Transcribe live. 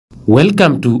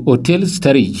Welcome to Hotel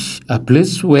Starige, a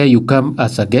place where you come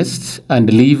as a guest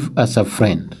and leave as a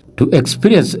friend. To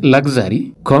experience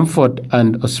luxury, comfort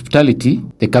and hospitality,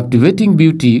 the captivating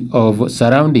beauty of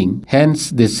surrounding, hence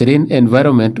the serene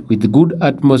environment with good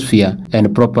atmosphere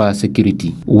and proper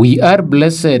security. We are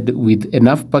blessed with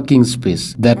enough parking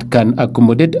space that can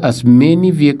accommodate as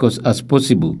many vehicles as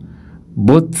possible,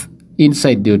 both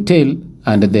inside the hotel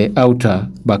and the outer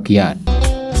backyard.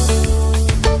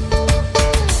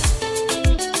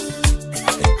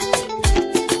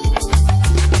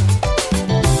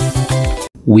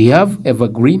 We have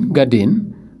evergreen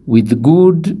garden with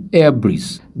good air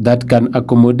breeze that can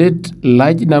accommodate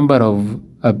large number of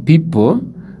people,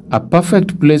 a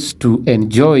perfect place to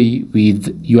enjoy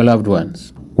with your loved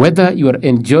ones. Whether you are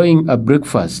enjoying a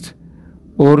breakfast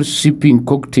or sipping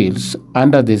cocktails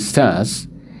under the stars,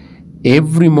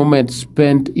 every moment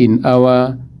spent in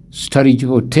our Starige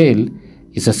Hotel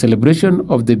is a celebration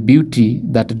of the beauty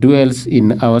that dwells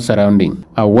in our surrounding.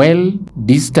 A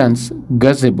well-distanced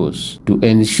gazebos to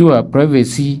ensure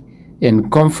privacy and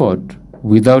comfort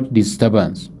without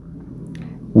disturbance.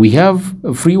 We have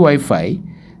free Wi-Fi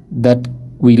that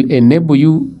will enable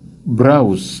you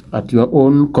browse at your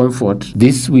own comfort.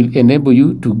 This will enable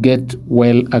you to get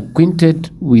well acquainted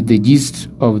with the gist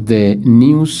of the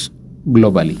news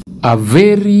globally. A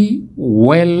very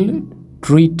well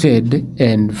treated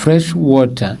and fresh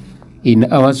water in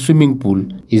our swimming pool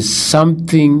is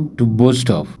something to boast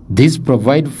of. This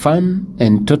provides fun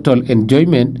and total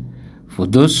enjoyment for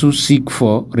those who seek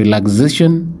for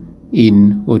relaxation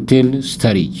in Hotel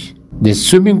Starige. The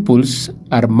swimming pools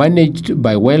are managed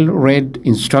by well-read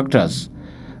instructors,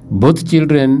 both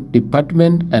children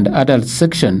department and adult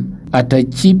section, at a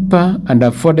cheaper and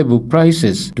affordable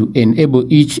prices to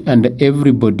enable each and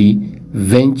everybody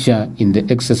venture in the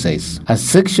exercise. A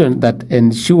section that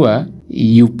ensure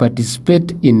you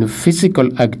participate in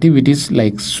physical activities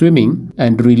like swimming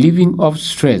and relieving of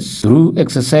stress through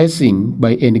exercising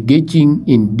by engaging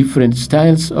in different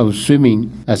styles of swimming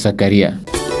as a career.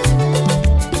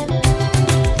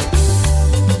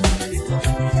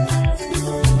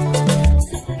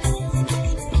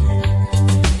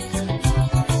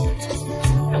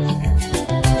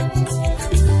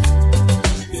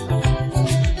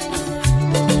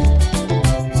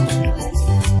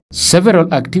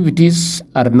 Several activities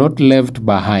are not left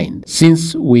behind,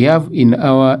 since we have in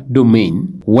our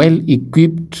domain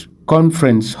well-equipped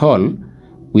conference hall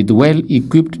with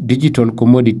well-equipped digital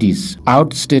commodities.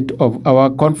 Outstate of our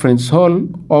conference hall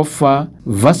offer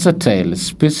versatile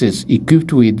spaces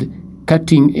equipped with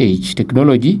cutting-edge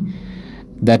technology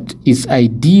that is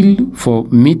ideal for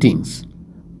meetings,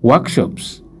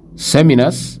 workshops,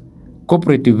 seminars,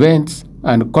 corporate events,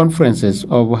 and conferences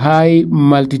of high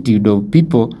multitude of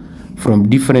people from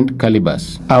different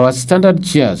calibers. Our standard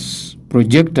chairs,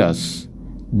 projectors,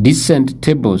 decent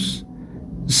tables,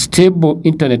 stable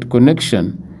internet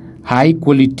connection, high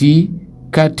quality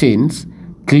curtains,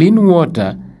 clean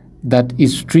water that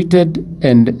is treated,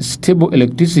 and stable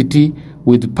electricity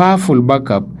with powerful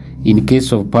backup in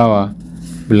case of power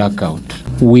blackout.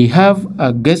 We have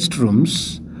a guest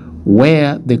rooms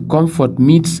where the comfort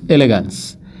meets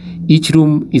elegance. Each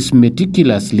room is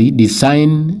meticulously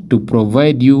designed to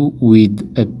provide you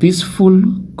with a peaceful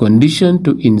condition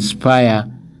to inspire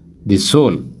the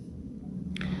soul.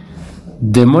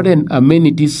 The modern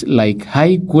amenities like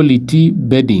high-quality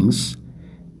beddings,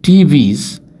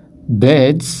 TVs,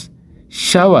 beds,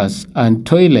 showers, and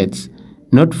toilets,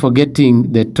 not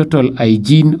forgetting the total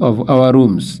hygiene of our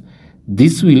rooms.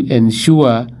 This will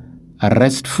ensure a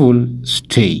restful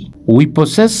stay. We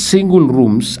possess single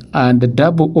rooms and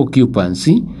double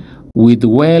occupancy with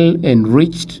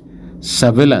well-enriched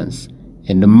surveillance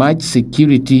and much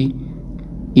security.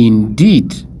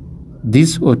 Indeed,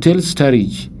 this Hotel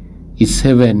Starige is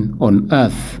heaven on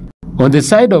earth. On the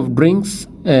side of drinks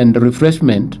and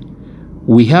refreshment,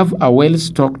 we have a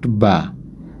well-stocked bar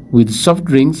with soft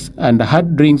drinks and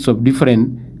hard drinks of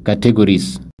different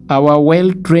categories. Our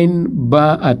well-trained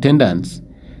bar attendants,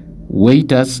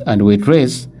 waiters and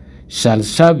waitresses shall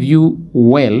serve you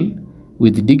well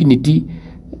with dignity,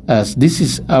 as this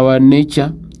is our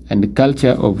nature and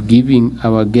culture of giving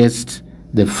our guests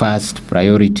the first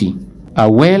priority.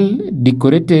 A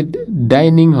well-decorated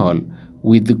dining hall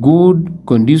with good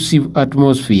conducive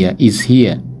atmosphere is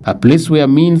here, a place where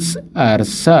meals are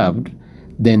served,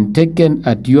 then taken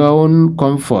at your own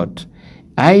comfort,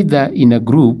 either in a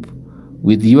group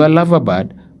with your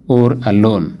loverbird or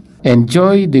alone.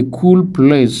 Enjoy the cool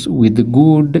place with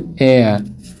good air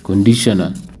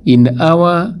conditioner. In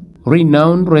our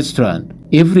renowned restaurant,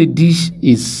 Every dish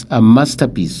is a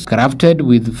masterpiece, crafted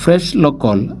with fresh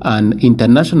local and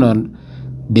international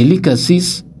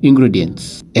delicacies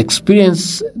ingredients.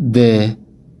 Experience the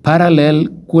parallel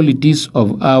qualities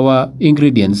of our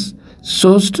ingredients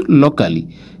sourced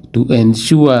locally to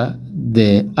ensure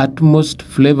the utmost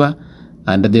flavor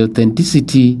and the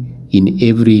authenticity in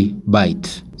every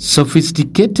bite.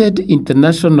 Sophisticated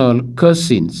international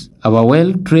cuisines, our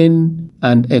well-trained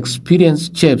and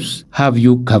experienced chefs have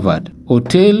you covered.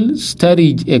 Hotel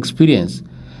Starige experience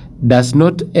does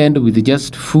not end with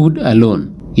just food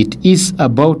alone. It is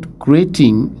about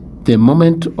creating the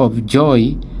moment of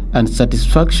joy and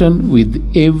satisfaction with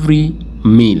every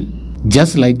meal,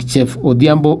 just like Chef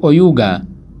Odhiambo Oyuga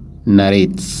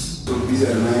narrates. So these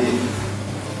are my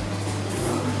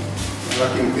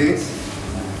working things.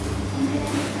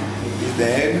 This is the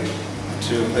egg,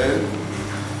 triple,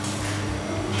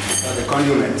 the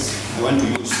condiments I want to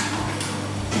use.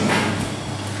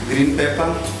 Green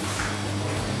pepper,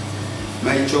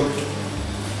 my chopped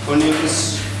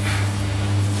onions,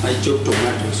 my chopped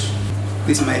tomatoes.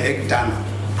 This is my egg turner.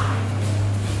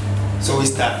 So we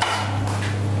start.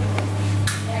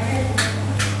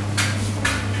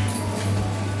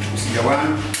 The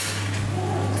one,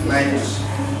 knives,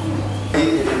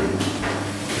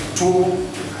 2,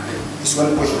 this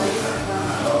one portion,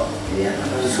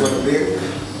 this one big,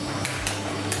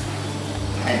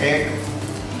 an egg,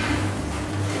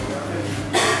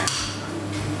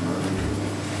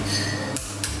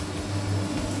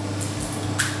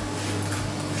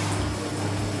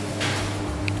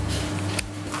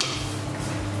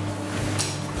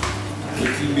 a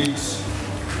little bit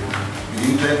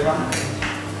green pepper,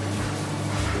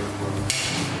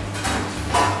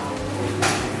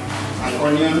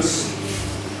 onions,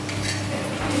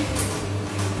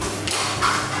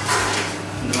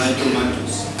 and my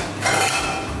tomatoes.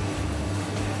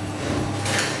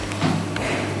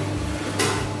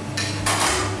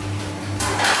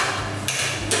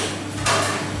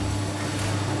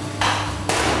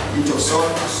 Pinch of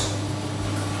salt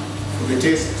for the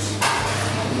taste.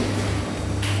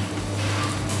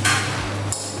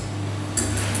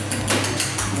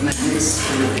 And I mix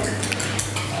everything in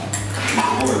the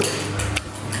bowl.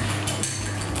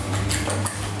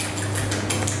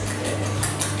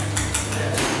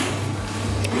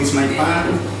 This is my pan.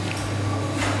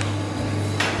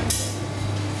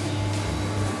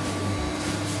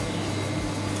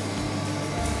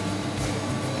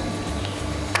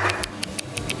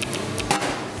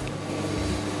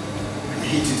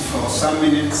 Heat it for some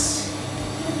minutes.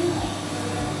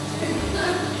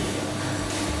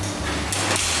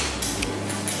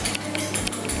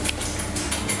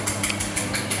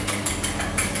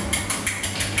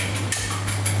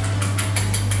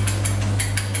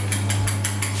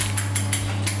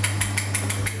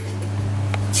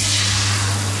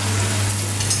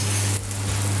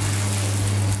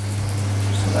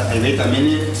 I wait a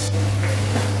minute.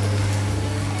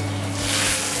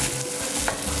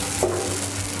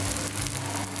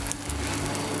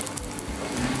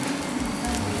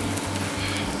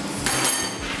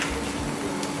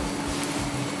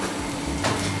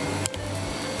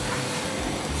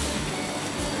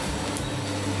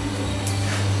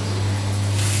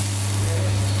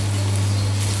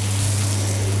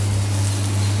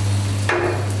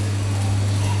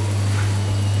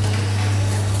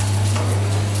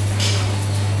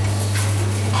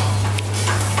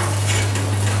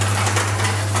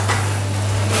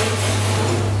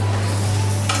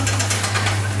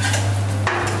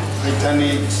 Turn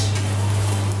it.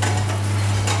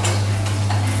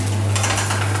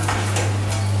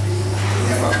 We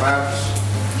have a part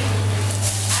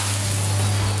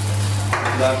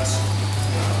that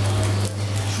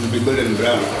should be golden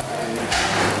brown.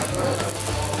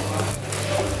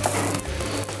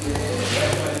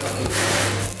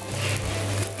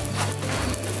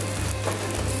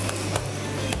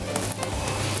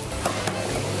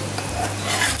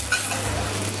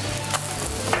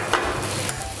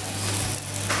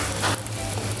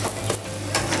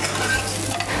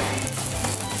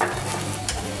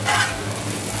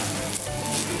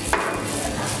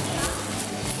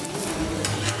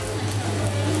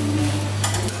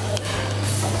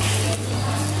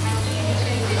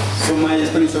 So my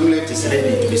Spanish omelette is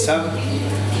ready to be served.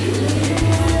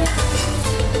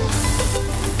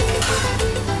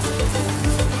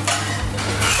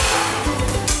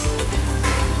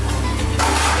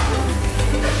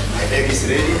 My egg is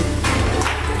ready.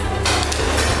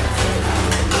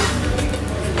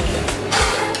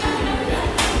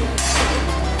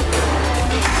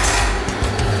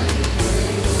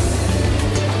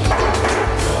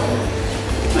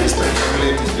 My Spanish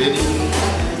omelette is ready.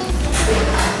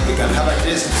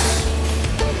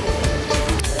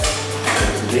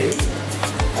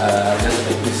 Just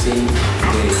like we say,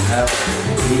 they have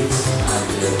needs and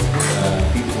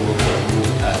people who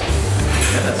are.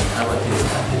 Let us have a taste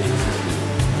at the delicious meal.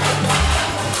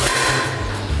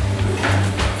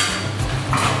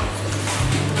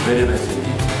 Very nice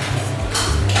indeed.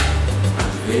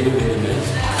 Very, very nice.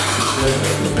 It's very,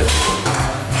 very best.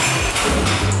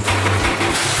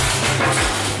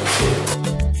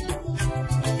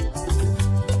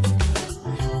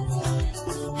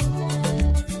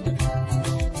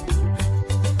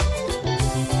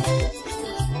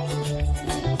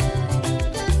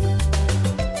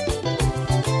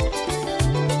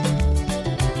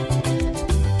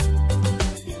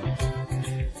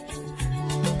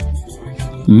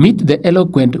 Meet the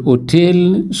eloquent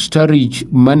hotel Starige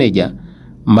manager,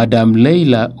 Madam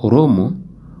Leila Oromo,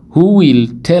 who will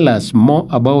tell us more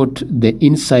about the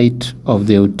insight of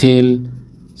the hotel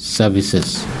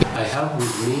services. I have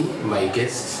with me my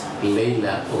guest,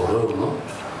 Leila Oromo,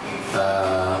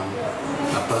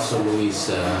 a person who is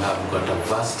have got a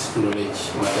vast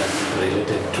knowledge matters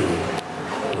related to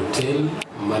hotel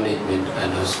management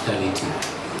and hospitality.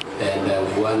 And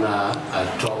we wanna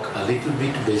talk a little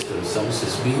bit based on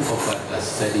services being offered at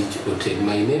Starige Hotel.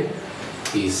 My name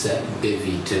is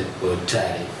David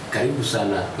Otari. Karibu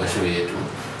sana kwa show yetu.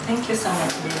 Thank you so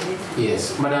much, David.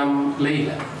 Yes, Madam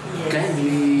Leila, yes.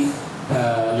 Kindly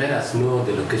let us know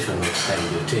the location of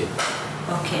Starige Hotel.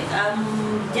 Okay,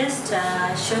 just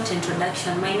a short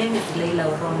introduction. My name is Leila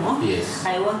Oromo. Yes.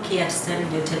 I work here at Starige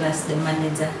Hotel as the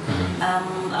manager.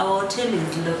 Our hotel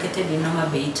is located in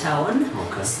HOMABAY town.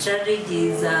 Okay. Starige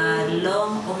is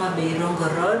along HOMABAY Rongo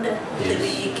Road, yes.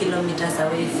 3 kilometers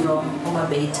away from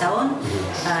HOMABAY town.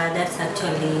 That's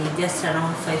actually just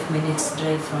around 5 minutes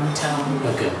drive from town.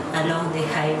 Okay. Along the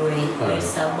highway.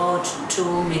 It's about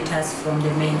 2 meters from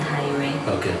the main highway.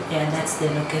 Okay. Yeah, that's the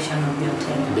location of the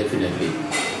hotel. Definitely.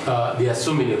 There are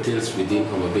so many hotels within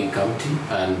HOMABAY County,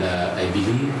 and I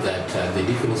believe that the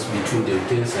difference between the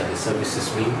hotels and the services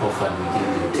being offered within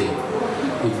the hotel.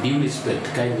 With due respect,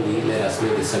 kindly let us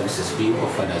know the services being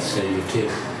offered at Starige Hotel.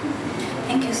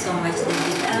 Thank you so much,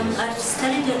 David. At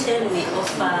Starige Hotel, we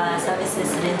offer services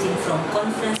ranging from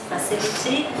conference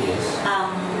facility. Yes.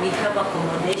 We have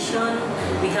accommodation.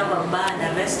 We have a bar and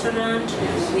a restaurant.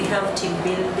 Yes. We have team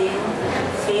building,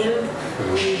 field.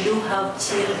 We do have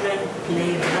children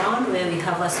playground where we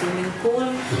have a swimming pool.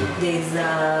 There's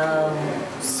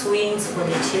swings for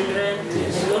the children.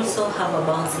 Yes. We also have a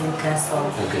bouncing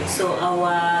castle. Okay. So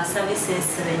our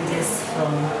services ranges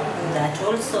from that.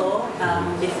 Also,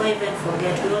 before I even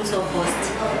forget, we also host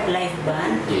live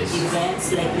band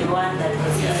events like the one that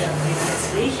was here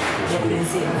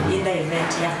previously, in the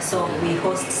event. Yeah. So we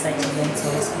host such events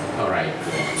also. All right.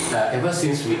 Ever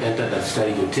since we entered at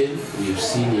Starige Hotel, we've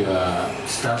seen your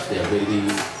staff. They are very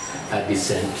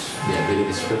decent. They are very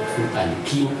respectful and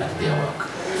keen at their work.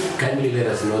 Kindly let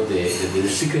us know the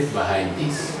secret behind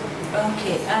this.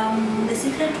 Okay, the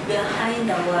secret behind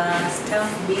our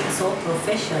staff being so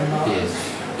professional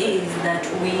is that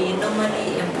we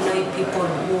normally employ people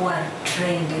who are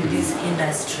trained in this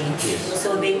industry.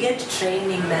 So they get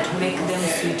training that make them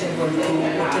suitable to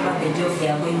whatever the job they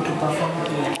are going to perform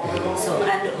here. So,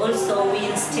 and also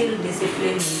we instill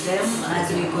discipline in them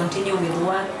as we continue with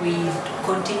work. We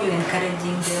continue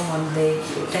encouraging them on the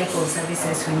type of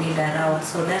services we need around.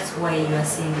 So that's why you are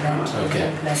seeing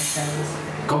that service.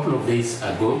 A couple of days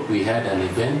ago, we had an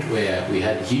event where we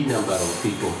had a huge number of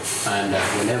people, and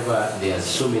whenever there are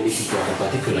so many people at a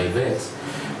particular event,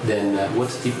 then what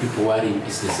keeps people worrying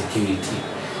is the security.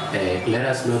 Let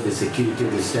us know the security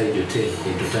of the Starige Hotel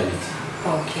in totality.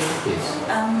 Okay. Yes.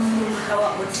 Our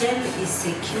hotel is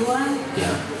secure.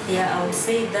 Yeah, I would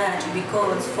say that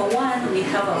because for one, we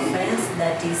have a fence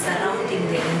that is surrounding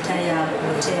the entire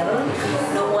hotel.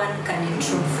 No one can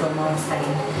intrude from outside.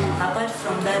 Apart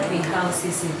from that, we have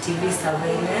CCTV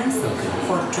surveillance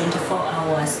for 24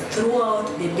 hours. Throughout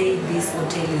the day, this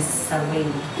hotel is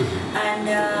surveilled. And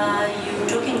you're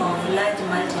talking of large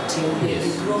multitude,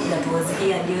 the group that was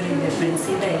here during the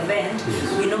Princida event,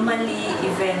 we normally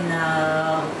even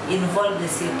involve the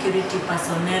security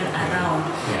personnel around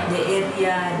the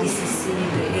area DCC,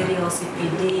 the area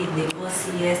OCPD, the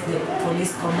OCS, the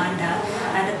police commander,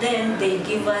 and then they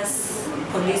give us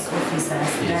police officers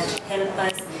that help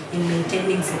us in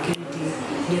maintaining security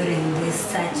during these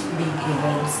such big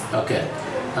events. Okay.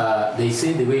 They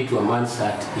say the way to a man's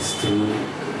heart is through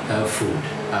food.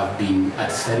 I've been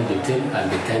at Starige Hotel, and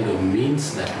the kind of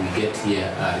meals that we get here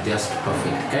are just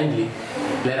perfect. Kindly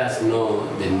let us know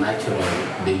the natural,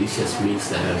 delicious meals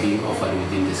that are being offered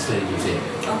within the Starige Hotel.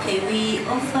 Okay, we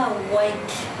offer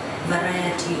wide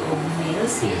variety of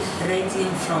meals, ranging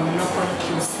from local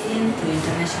cuisine to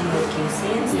international international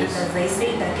cuisines. Yes. And as I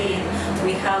said again,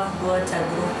 we have got a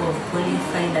group of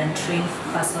qualified and trained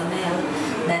personnel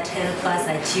that help us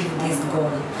achieve this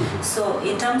goal. So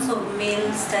in terms of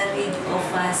meals, Starige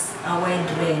offers a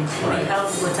wide range. Right. We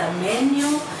have got a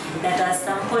menu that at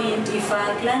some point, if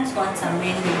our clients want a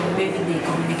menu, maybe they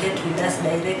communicate with us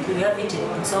directly. We have it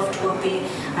in soft copy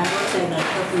and also in hard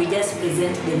copy. We just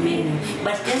present the menu.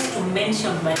 But just to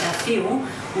mention but a few,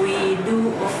 we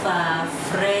do offer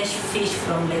fresh fish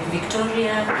from Lake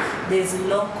Victoria. There's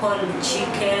local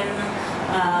chicken.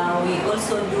 We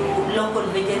also do local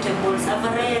vegetables, a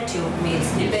variety of meals,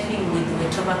 depending with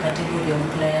whichever category of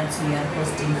clients we are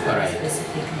hosting for a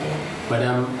specific day.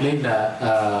 Madam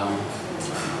Leila,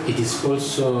 it is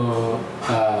also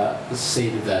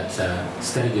said that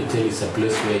Starige Hotel is a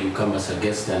place where you come as a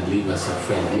guest and leave as a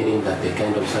friend, meaning that the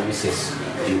kind of services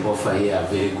you offer here are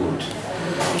very good.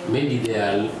 Maybe there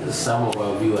are some of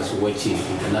our viewers watching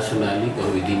internationally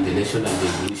or within the nation and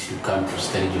they wish to come to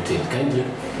Starige Hotel. Kindly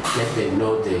let them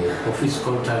know the office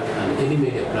contact and any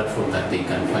media platform that they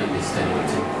can find the Starige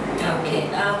Hotel. Okay.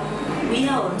 We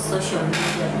are on social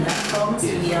media platforms.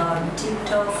 Yes. We are on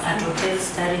TikTok at Hotel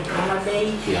Starige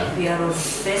HOMABAY. Yeah. We are on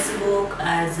Facebook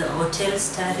as Hotel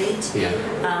Starige. Yeah.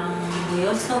 We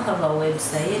also have a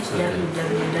website,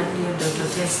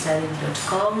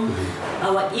 www.hotelstarige.com.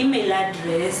 Our email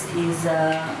address is,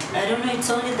 I don't know, it's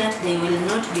only that they will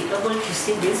not be able to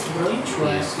see this brochure.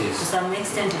 Yes, yes. To some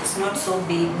extent, it's not so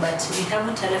big, but we have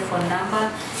a telephone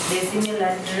number. There's email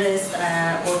address,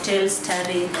 Hotel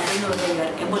Starige. I don't know whether you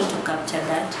are able to capture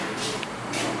that.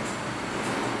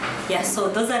 Yeah, so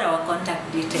those are our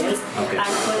contact details. Okay.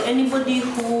 And for anybody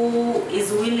who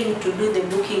is willing to do the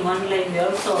booking online, we're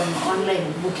also on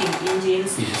online booking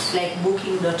engines, yes, like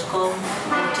booking.com,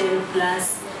 Hotel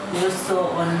Plus. We're also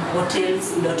on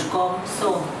hotels.com.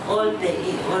 So all the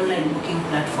online booking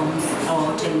platforms, our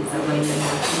hotel is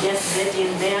available. Just get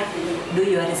in there, do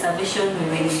your reservation. We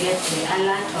will get the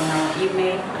alert on our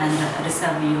email and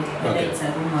reserve you, whether it's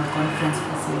a room or conference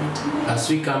facility. As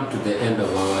we come to the end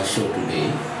of our show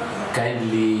today,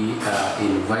 kindly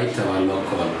invite our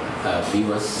local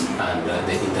viewers and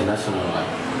the international one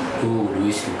who would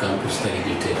wish to come to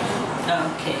Starige Hotel.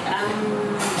 Okay.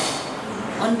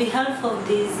 On behalf of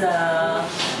this,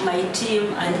 my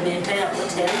team and the entire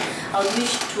hotel, I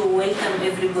wish to welcome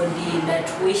everybody that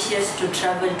wishes to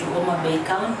travel to HOMABAY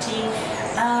County.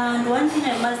 And one thing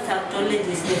I must acknowledge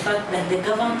is the fact that the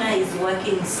governor is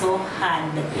working so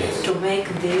hard to make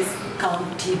this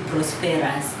county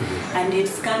prosperous. And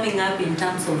it's coming up in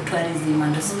terms of tourism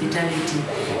and hospitality.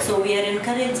 So we are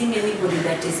encouraging anybody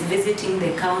that is visiting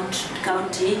the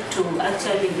county to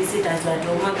actually visit us at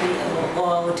HOMABAY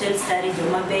or Hotel Starige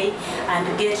HOMABAY and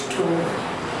get to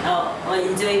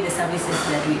enjoy the services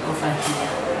that we offer here.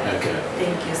 Okay.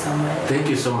 Thank you so much. Thank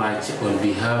you so much. On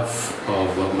behalf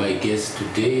of my guest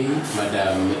today,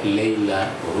 Madam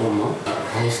Leila Oromo,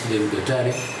 host David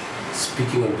Otare,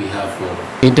 speaking on behalf of...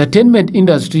 Entertainment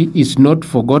industry is not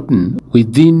forgotten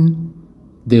within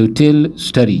the Hotel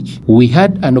Starige. We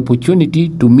had an opportunity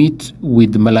to meet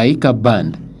with Malaika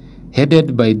Band,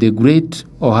 headed by the great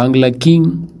Ohangla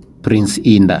King, Prince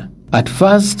Inda. At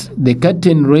first, the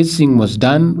curtain raising was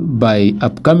done by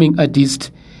upcoming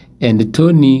artist and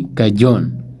Tony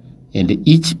Kajon, and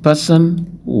each person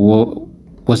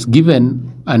was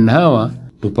given an hour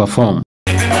to perform.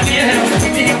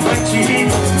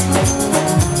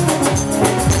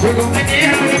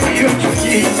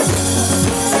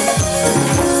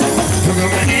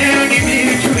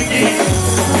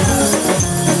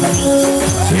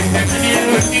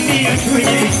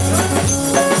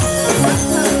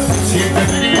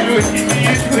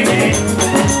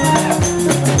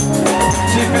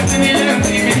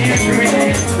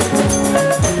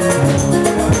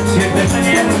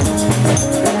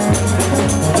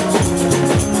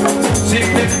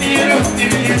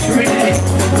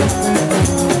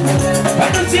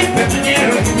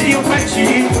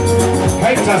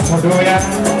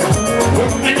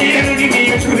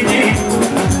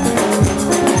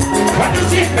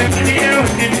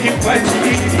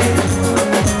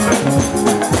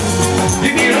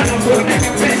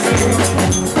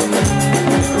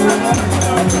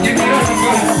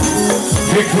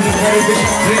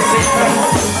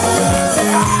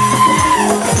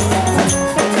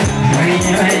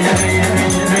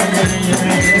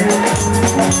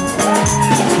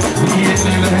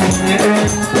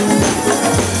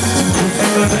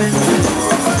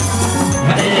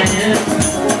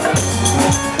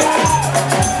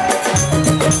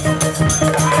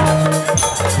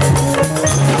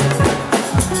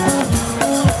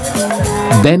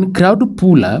 Then crowd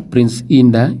puller Prince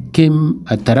Inda came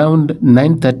at around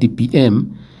 9:30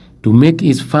 p.m. to make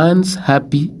his fans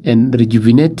happy and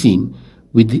rejuvenating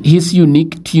with his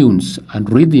unique tunes and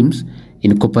rhythms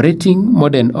incorporating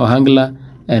modern ohangla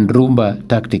and rumba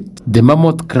tactics. The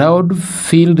mammoth crowd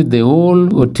filled the whole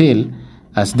hotel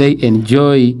as they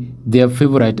enjoy their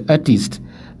favorite artist.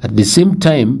 At the same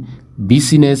time,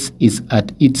 business is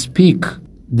at its peak.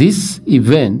 This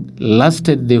event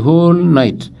lasted the whole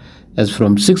night, as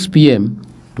from 6 p.m.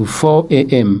 to 4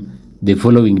 a.m. the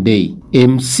following day.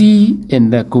 MC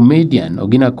and the comedian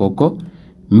Ogina Koko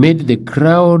made the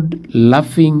crowd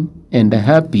laughing and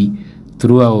happy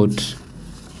throughout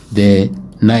the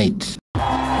night.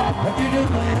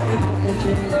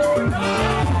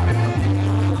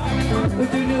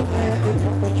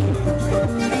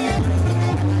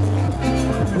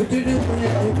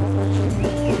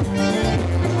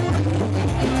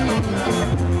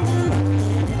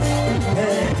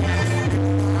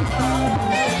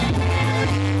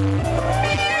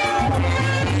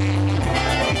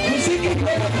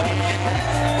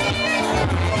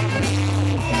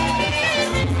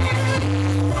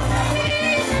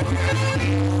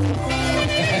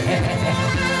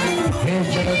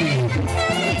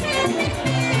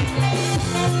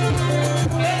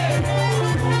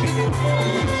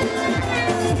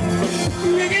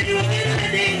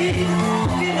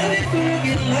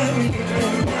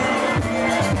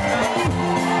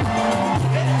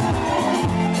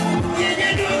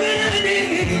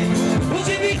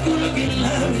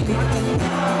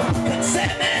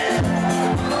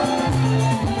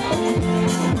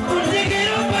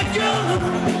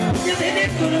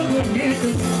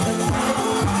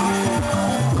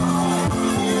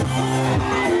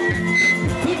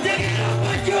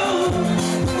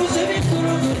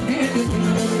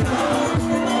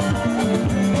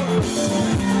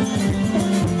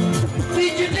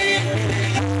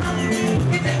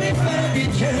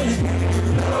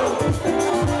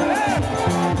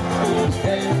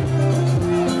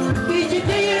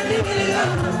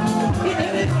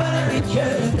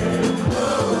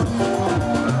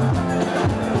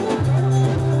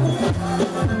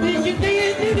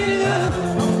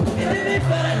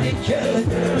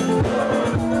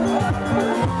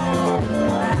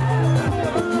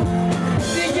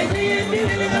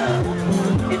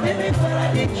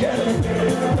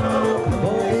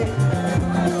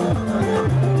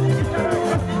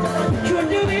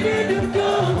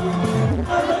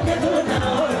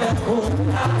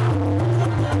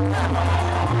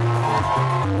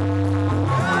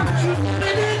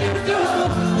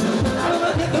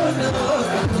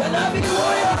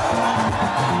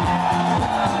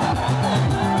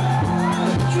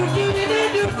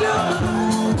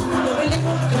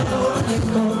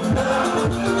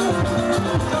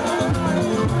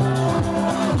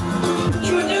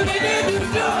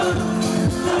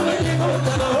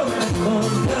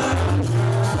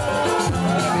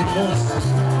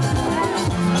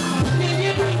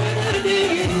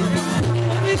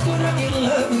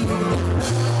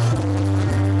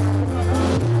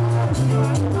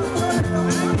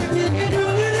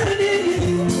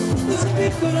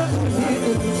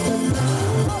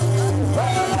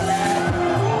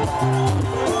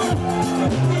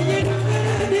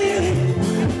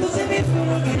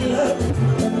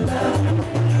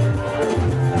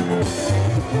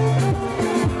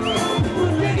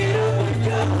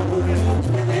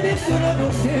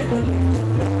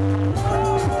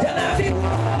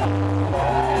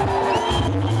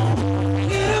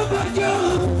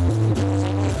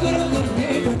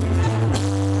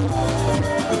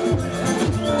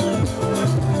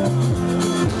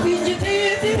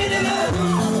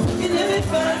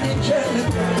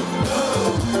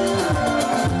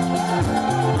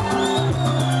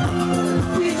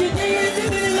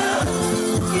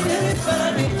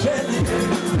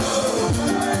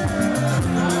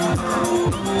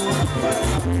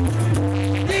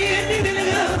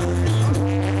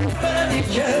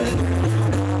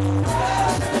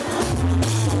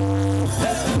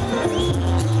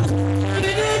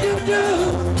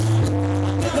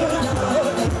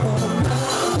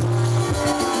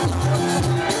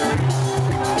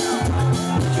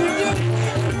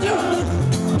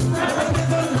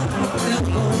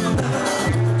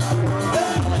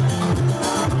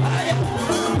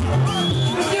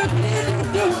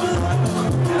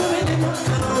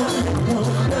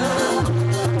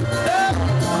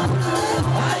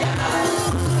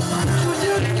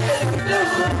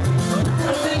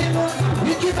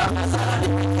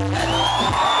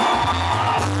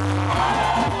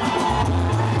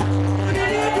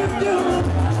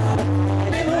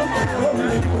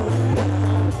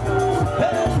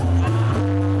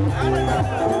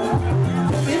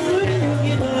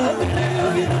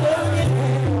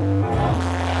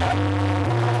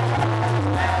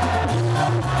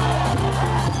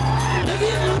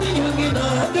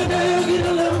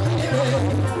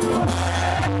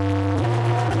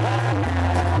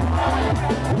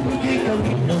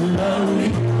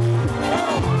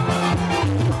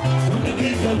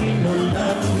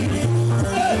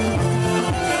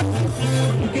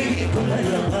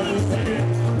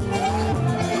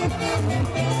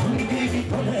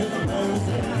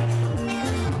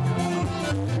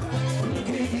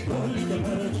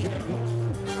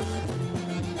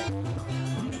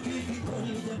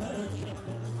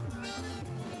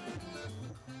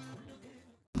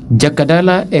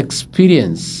 Jakadala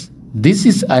Experience. This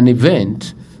is an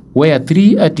event where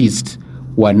 3 artists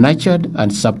were nurtured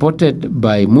and supported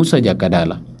by Musa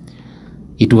Jakadala.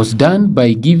 It was done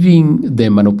by giving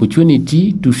them an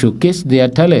opportunity to showcase their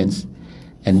talents,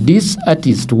 and these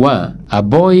artists were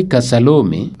Aboy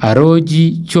Kasalome,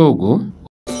 Aroji Chogo,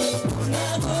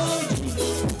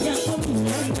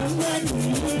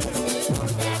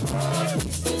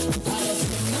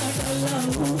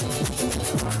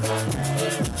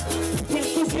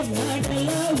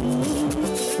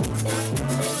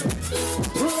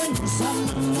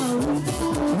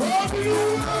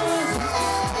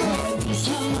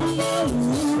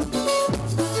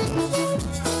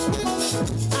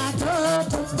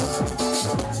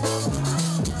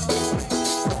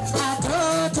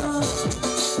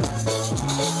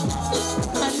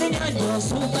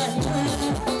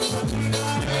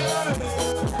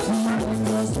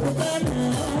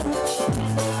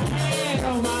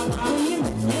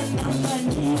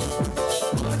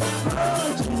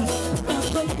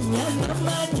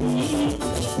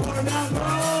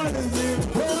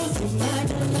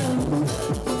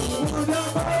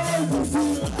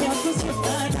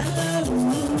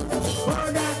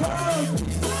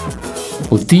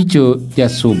 Oticho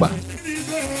Yasuba.